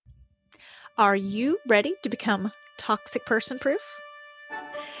Are you ready to become toxic person proof?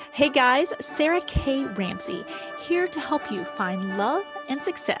 Hey guys, Sarah K. Ramsey here to help you find love and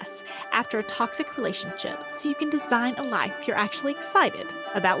success after a toxic relationship so you can design a life you're actually excited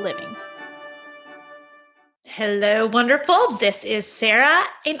about living. Hello, wonderful. This is Sarah,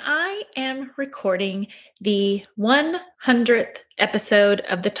 and I am recording the 100th episode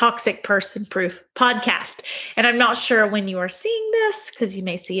of the Toxic Person Proof podcast. And I'm not sure when you are seeing this because you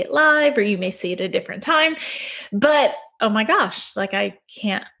may see it live or you may see it at a different time, but oh my gosh, I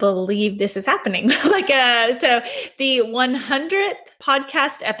can't believe this is happening. So the 100th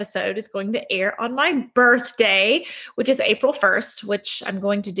podcast episode is going to air on my birthday, which is April 1st, which I'm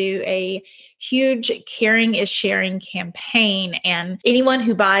going to do a huge Caring is Sharing campaign. And anyone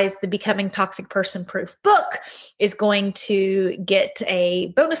who buys the Becoming Toxic Person Proof book is going to get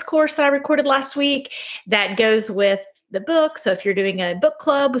a bonus course that I recorded last week that goes with the book. So if you're doing a book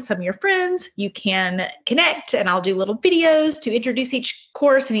club with some of your friends, you can connect and I'll do little videos to introduce each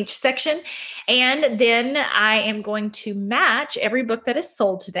course and each section. And then I am going to match every book that is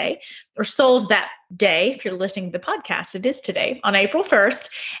sold today or sold that day. If you're listening to the podcast, it is today on April 1st,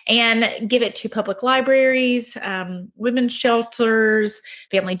 and give it to public libraries, women's shelters,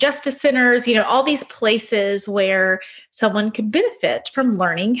 family justice centers, all these places where someone could benefit from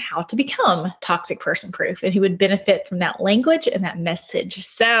learning how to become toxic person proof and who would benefit from that language and that message.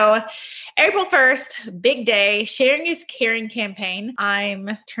 So April 1st, big day, Sharing is Caring campaign.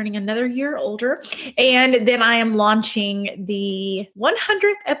 I'm turning another year older, and then I am launching the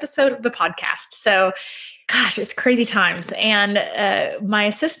 100th episode of the podcast. So gosh, it's crazy times. And my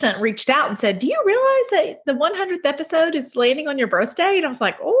assistant reached out and said, "Do you realize that the 100th episode is landing on your birthday?" And I was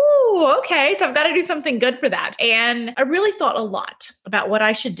like, "Oh, okay. So I've got to do something good for that." And I really thought a lot about what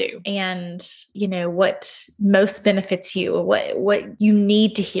I should do and, what most benefits you, what you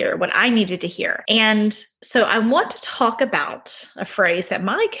need to hear, what I needed to hear. And so I want to talk about a phrase that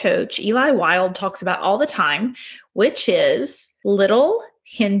my coach, Eli Wild, talks about all the time, which is little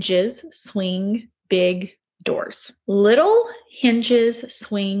hinges swing big doors. Little hinges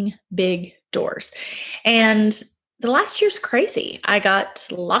swing big doors. And the last year's crazy. I got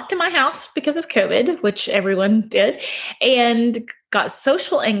locked in my house because of COVID, which everyone did, and got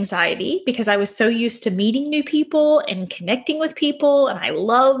social anxiety because I was so used to meeting new people and connecting with people. And I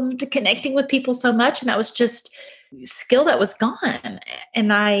loved connecting with people so much. And that was just skill that was gone.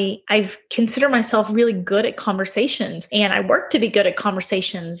 And I've considered myself really good at conversations, and I work to be good at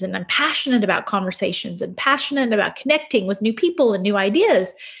conversations, and I'm passionate about conversations and passionate about connecting with new people and new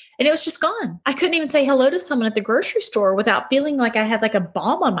ideas. And it was just gone. I couldn't even say hello to someone at the grocery store without feeling like I had a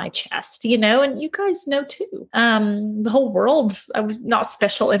bomb on my chest, and you guys know too. The whole world, I was not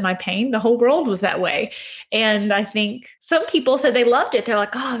special in my pain. The whole world was that way. And I think some people said they loved it. They're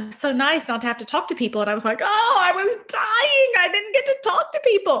like, "Oh, it's so nice not to have to talk to people." And I was like, "Oh, I was dying. I didn't get to talk to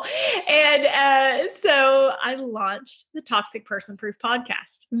people." And so I launched the Toxic Person Proof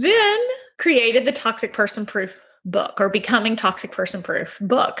podcast, then created the Toxic Person Proof book, or Becoming Toxic Person Proof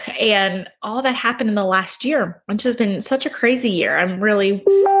book. And all that happened in the last year, which has been such a crazy year. I'm really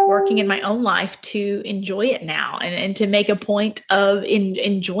working in my own life to enjoy it now and to make a point of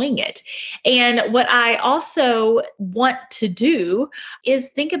enjoying it. And what I also want to do is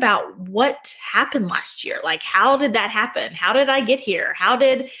think about what happened last year. How did that happen? How did I get here? How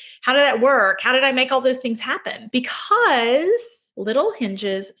did that work? How did I make all those things happen? Because little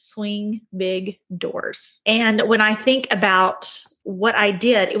hinges swing big doors. And when I think about what I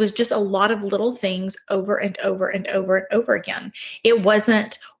did, it was just a lot of little things over and over and over and over again. It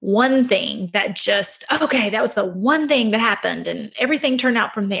wasn't one thing that that was the one thing that happened and everything turned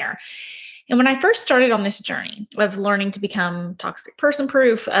out from there. And when I first started on this journey of learning to become toxic person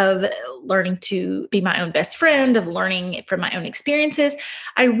proof, of learning to be my own best friend, of learning from my own experiences,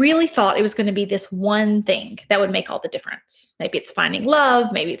 I really thought it was going to be this one thing that would make all the difference. Maybe it's finding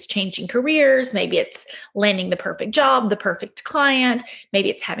love, maybe it's changing careers, maybe it's landing the perfect job, the perfect client, maybe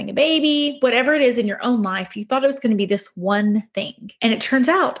it's having a baby, whatever it is in your own life, you thought it was going to be this one thing. And it turns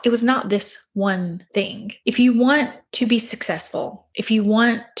out it was not this one thing. If you want to be successful, if you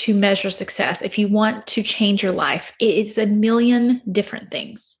want to measure success, if you want to change your life, it is a million different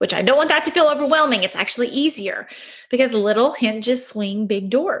things, which I don't want that to feel overwhelming. It's actually easier because little hinges swing big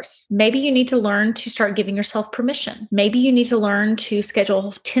doors. Maybe you need to learn to start giving yourself permission. Maybe you need to learn to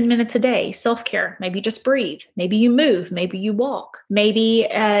schedule 10 minutes a day, self-care. Maybe just breathe. Maybe you move. Maybe you walk. Maybe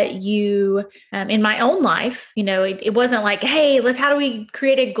in my own life, it wasn't like, "Hey, how do we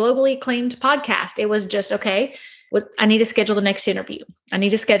create a globally acclaimed podcast?" It was just, okay, I need to schedule the next interview. I need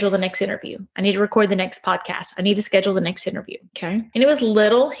to schedule the next interview. I need to record the next podcast. I need to schedule the next interview. Okay. And it was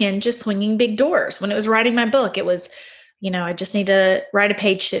little hinges swinging big doors. When it was writing my book, it was, I just need to write a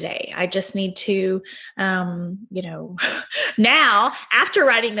page today. I just need to, now after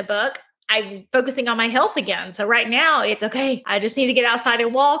writing the book, I'm focusing on my health again. So right now it's okay. I just need to get outside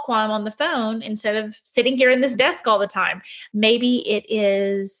and walk while I'm on the phone instead of sitting here in this desk all the time. Maybe it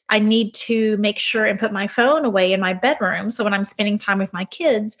is, I need to make sure and put my phone away in my bedroom. So when I'm spending time with my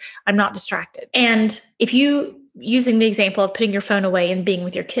kids, I'm not distracted. And if you, using the example of putting your phone away and being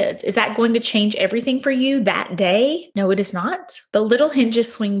with your kids, is that going to change everything for you that day? No, it is not. But little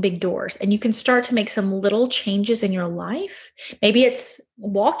hinges swing big doors, and you can start to make some little changes in your life. Maybe it's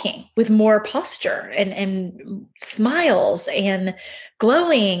walking with more posture and smiles and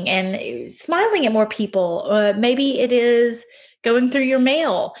glowing and smiling at more people. Maybe it is going through your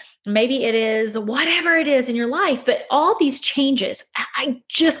mail. Maybe it is whatever it is in your life, but all these changes, I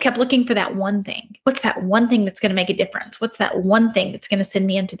just kept looking for that one thing. What's that one thing that's going to make a difference? What's that one thing that's going to send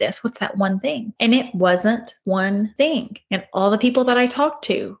me into this? What's that one thing? And it wasn't one thing. And all the people that I talked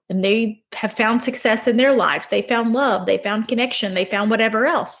to, and they have found success in their lives. They found love. They found connection. They found whatever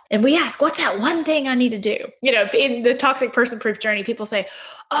else. And we ask, what's that one thing I need to do? In the Toxic Person Proof journey, people say,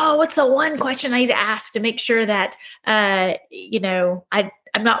 oh, what's the one question I need to ask to make sure that,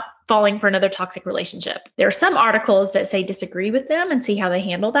 I'm not falling for another toxic relationship. There are some articles that say disagree with them and see how they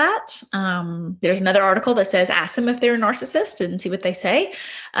handle that. There's another article that says ask them if they're a narcissist and see what they say.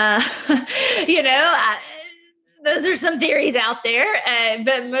 Those are some theories out there,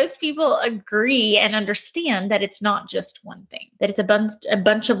 but most people agree and understand that it's not just one thing, that it's a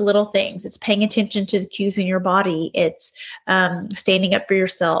bunch of little things. It's paying attention to the cues in your body. It's standing up for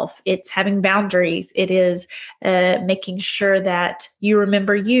yourself. It's having boundaries. It is making sure that you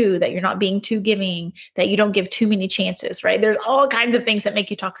remember that you're not being too giving, that you don't give too many chances, right? There's all kinds of things that make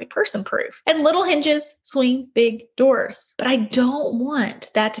you toxic person proof. And little hinges swing big doors. But I don't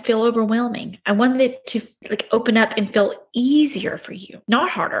want that to feel overwhelming. I want it to open up and feel easier for you, not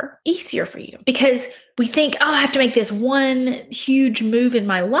harder, easier for you. Because we think, I have to make this one huge move in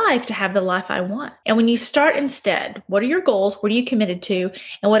my life to have the life I want. And when you start instead, what are your goals? What are you committed to?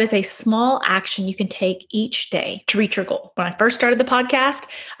 And what is a small action you can take each day to reach your goal? When I first started the podcast,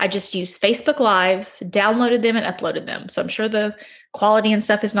 I just used Facebook Lives, downloaded them and uploaded them. So I'm sure the quality and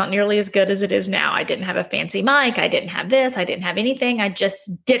stuff is not nearly as good as it is now. I didn't have a fancy mic. I didn't have this. I didn't have anything. I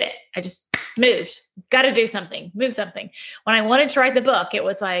just did it. I just moved. Got to do something, move something. When I wanted to write the book, it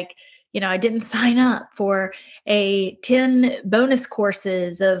was like, I didn't sign up for 10 bonus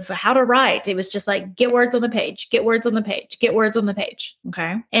courses of how to write. It was just like, get words on the page, get words on the page, get words on the page.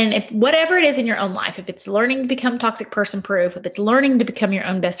 Okay. And if whatever it is in your own life, if it's learning to become toxic person proof, if it's learning to become your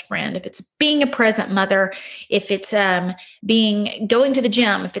own best friend, if it's being a present mother, if it's going to the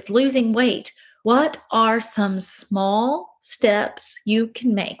gym, if it's losing weight, what are some small steps you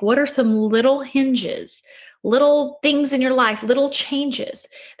can make? What are some little hinges, little things in your life, little changes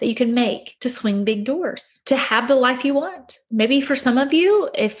that you can make to swing big doors, to have the life you want? Maybe for some of you,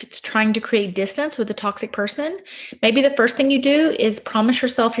 if it's trying to create distance with a toxic person, maybe the first thing you do is promise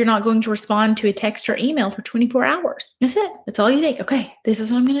yourself you're not going to respond to a text or email for 24 hours. That's it. That's all you think. Okay, this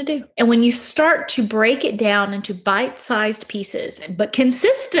is what I'm going to do. And when you start to break it down into bite-sized pieces, but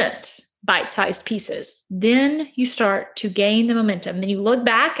consistent bite-sized pieces, then you start to gain the momentum. Then you look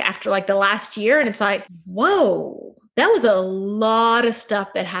back after the last year and it's like, whoa, that was a lot of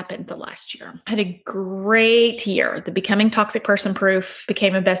stuff that happened the last year. I had a great year. The Becoming Toxic Person Proof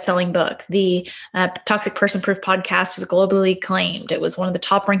became a best-selling book. The Toxic Person Proof podcast was globally acclaimed. It was one of the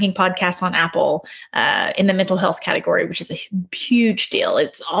top-ranking podcasts on Apple in the mental health category, which is a huge deal.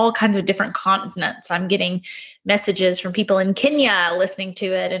 It's all kinds of different continents. I'm getting messages from people in Kenya listening to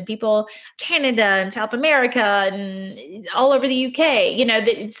it, and people Canada and South America and all over the UK.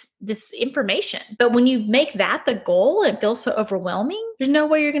 It's this information. But when you make that the goal and it feels so overwhelming, there's no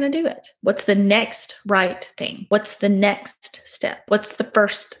way you're going to do it. What's the next right thing? What's the next step? What's the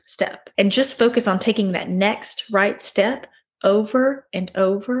first step? And just focus on taking that next right step over and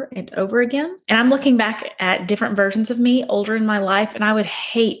over and over again. And I'm looking back at different versions of me older in my life, and I would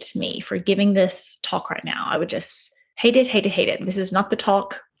hate me for giving this talk right now. I would just hate it, hate it, hate it. This is not the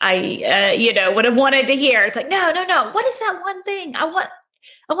talk I would have wanted to hear. It's like, no. What is that one thing? I want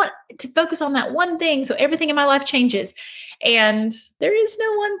to focus on that one thing so everything in my life changes. And there is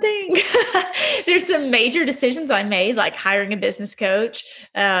no one thing. There's some major decisions I made, like hiring a business coach,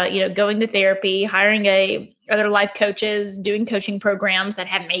 going to therapy, hiring other life coaches, doing coaching programs that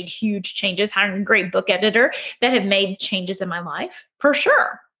have made huge changes, hiring a great book editor that have made changes in my life, for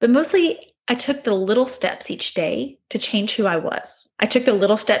sure. But mostly, I took the little steps each day to change who I was. I took the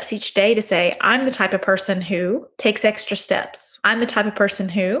little steps each day to say, I'm the type of person who takes extra steps. I'm the type of person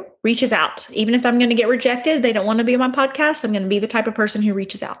who reaches out. Even if I'm going to get rejected, they don't want to be on my podcast, I'm going to be the type of person who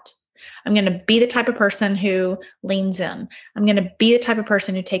reaches out. I'm going to be the type of person who leans in. I'm going to be the type of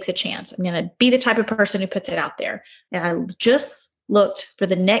person who takes a chance. I'm going to be the type of person who puts it out there. And I just looked for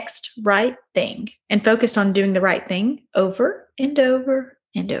the next right thing and focused on doing the right thing over and over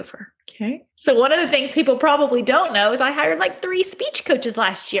and over. Okay. So one of the things people probably don't know is I hired like 3 speech coaches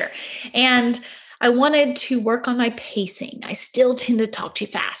last year, and I wanted to work on my pacing. I still tend to talk too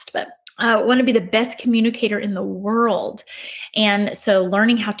fast, but I want to be the best communicator in the world. And so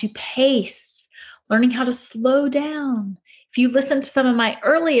learning how to pace, learning how to slow down. If you listen to some of my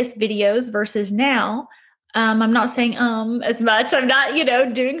earliest videos versus now, I'm not saying as much. I'm not,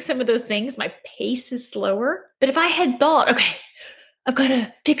 doing some of those things. My pace is slower. But if I had thought, okay, I've got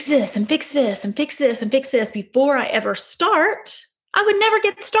to fix this and fix this and fix this and fix this before I ever start, I would never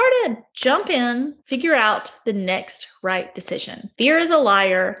get started. Jump in, figure out the next right decision. Fear is a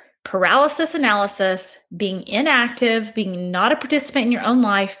liar. Paralysis analysis, being inactive, being not a participant in your own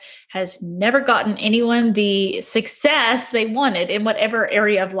life has never gotten anyone the success they wanted in whatever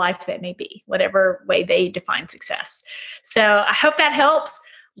area of life that may be, whatever way they define success. So I hope that helps.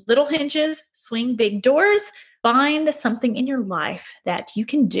 Little hinges, swing big doors. Find something in your life that you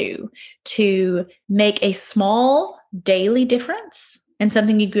can do to make a small daily difference, and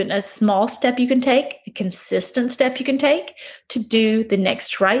a small step you can take, a consistent step you can take to do the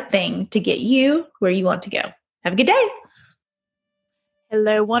next right thing to get you where you want to go. Have a good day.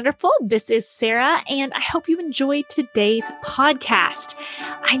 Hello, wonderful. This is Sarah, and I hope you enjoyed today's podcast.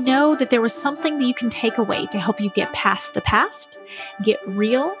 I know that there was something that you can take away to help you get past the past, get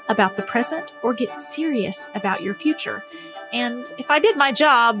real about the present, or get serious about your future. And if I did my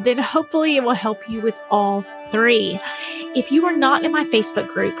job, then hopefully it will help you with all 3. If you are not in my Facebook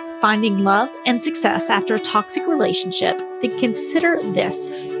group, Finding Love and Success After a Toxic Relationship, then consider this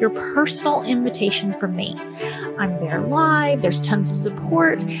your personal invitation from me. I'm there live, there's tons of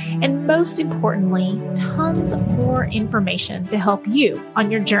support, and most importantly, tons more information to help you on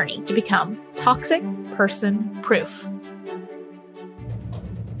your journey to become toxic person proof.